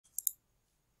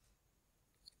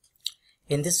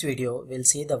In this video, we'll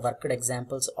see the worked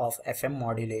examples of FM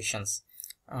modulations.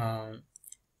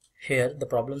 Here, the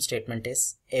problem statement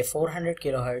is a 400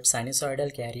 kHz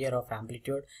sinusoidal carrier of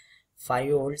amplitude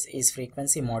 5 volts is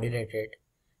frequency modulated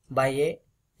by a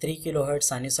 3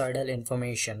 kHz sinusoidal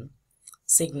information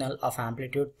signal of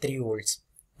amplitude 3 volts.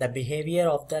 The behavior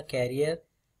of the carrier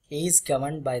is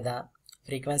governed by the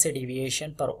frequency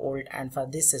deviation per volt, and for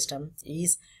this system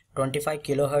is 25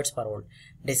 kHz per volt.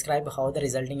 Describe how the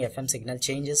resulting FM signal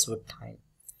changes with time.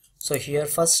 So here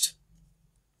first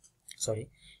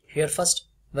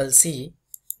we'll see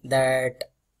that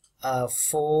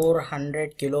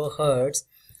 400 kHz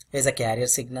is a carrier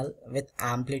signal with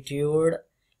amplitude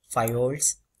 5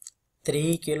 volts.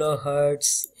 3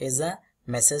 kHz is a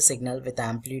message signal with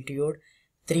amplitude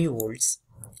 3 volts.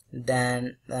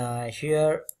 Then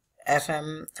here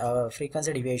FM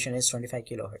frequency deviation is 25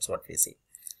 kHz, what we see.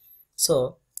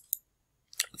 So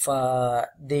for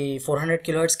the 400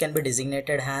 kHz can be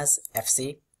designated as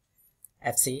FC,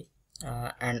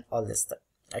 and all this stuff,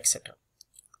 etc.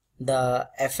 The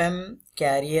FM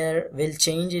carrier will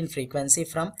change in frequency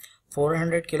from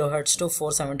 400 kHz to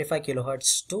 475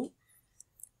 kHz to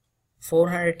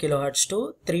 400 kHz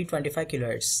to 325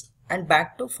 kHz and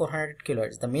back to 400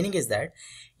 kHz. The meaning is that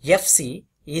FC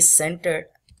is centered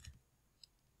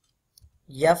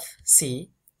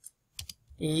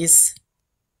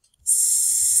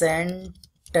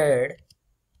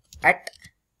at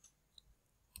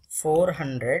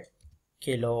 400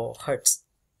 kHz.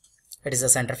 It is the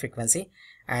center frequency,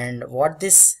 and what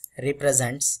this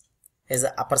represents is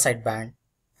the upper side band,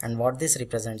 and what this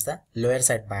represents the lower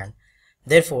side band.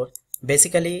 Therefore,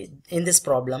 basically in this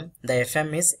problem, the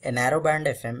FM is a narrow band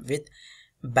FM with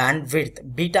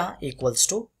bandwidth beta equals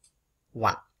to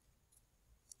 1.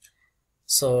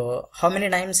 So how many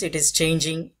times it is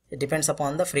changing? It depends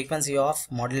upon the frequency of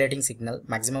modulating signal.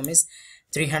 Maximum is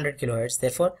 300 kHz,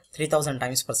 therefore 3000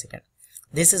 times per second.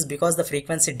 This is because the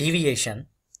frequency deviation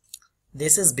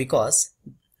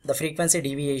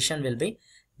will be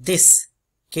this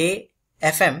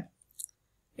kFM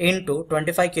into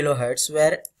 25 kHz,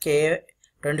 where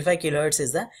 25 kHz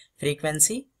is the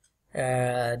frequency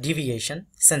deviation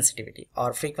sensitivity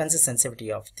or frequency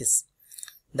sensitivity of this.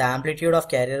 The amplitude of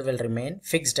carrier will remain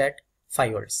fixed at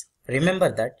 5 volts. Remember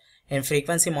that in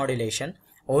frequency modulation,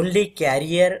 only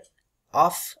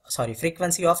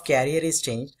frequency of carrier is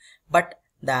changed, but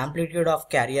the amplitude of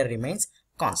carrier remains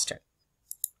constant.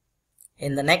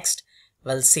 In the next,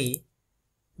 we'll see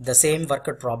the same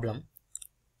worked problem.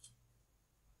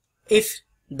 If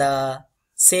the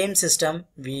same system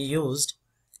we used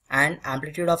and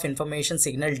amplitude of information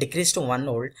signal decreased to 1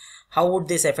 volt, how would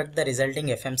this affect the resulting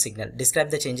FM signal? Describe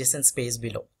the changes in space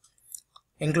below,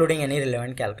 including any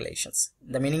relevant calculations.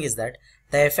 The meaning is that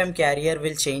the FM carrier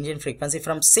will change in frequency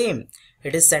from same.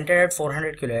 It is centered at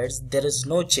 400 kHz. There is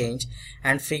no change,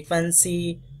 and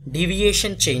frequency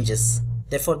deviation changes.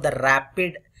 Therefore, the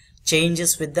rapid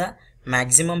changes with the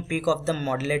maximum peak of the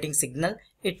modulating signal,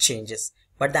 it changes.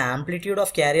 But the amplitude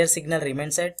of carrier signal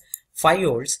remains at 5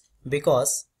 volts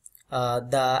because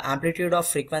the amplitude of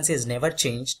frequency is never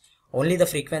changed. Only the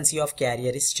frequency of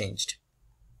carrier is changed.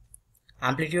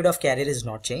 Amplitude of carrier is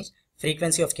not changed.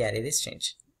 Frequency of carrier is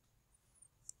changed.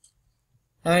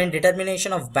 Now in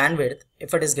determination of bandwidth,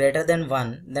 if it is greater than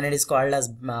 1, then it is called as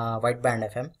wideband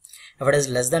FM. If it is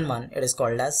less than 1, it is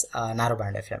called as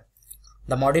narrowband FM.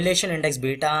 The modulation index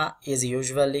beta is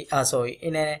usually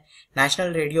in a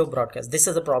national radio broadcast. This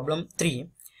is the problem 3.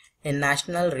 In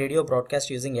national radio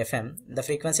broadcast using FM, the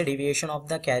frequency deviation of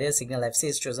the carrier signal FC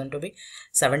is chosen to be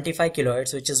 75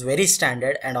 kHz, which is very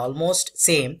standard and almost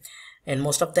same in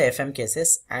most of the FM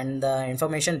cases, and the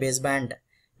information baseband,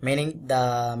 meaning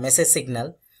the message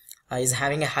signal, is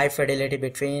having a high fidelity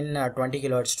between 20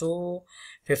 kHz to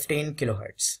 15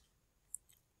 kHz.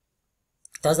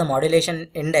 Thus the modulation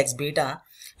index beta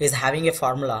is having a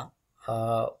formula,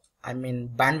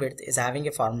 bandwidth is having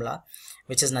a formula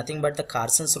which is nothing but the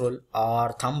Carson's rule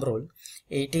or thumb rule.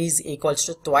 It is equals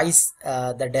to twice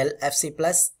the del FC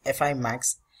plus Fi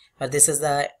max. This is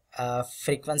the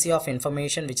frequency of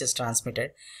information which is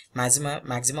transmitted,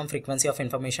 maximum frequency of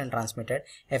information transmitted.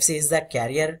 FC is the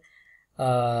carrier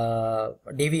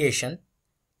deviation,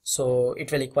 so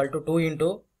it will equal to 2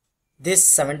 into this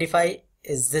 75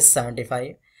 is this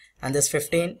 75 and this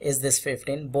 15 is this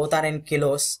 15. Both are in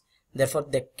kilos, therefore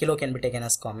the kilo can be taken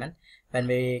as common. When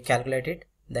we calculate it,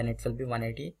 then it will be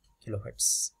 180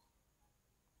 kHz.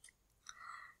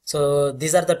 So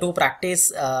these are the two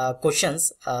practice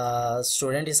questions.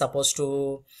 Student is supposed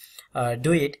to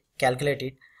do it, calculate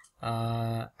it,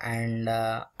 and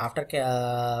after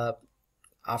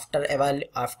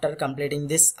After completing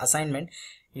this assignment,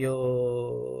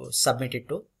 you submit it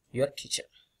to your teacher.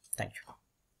 Thank you.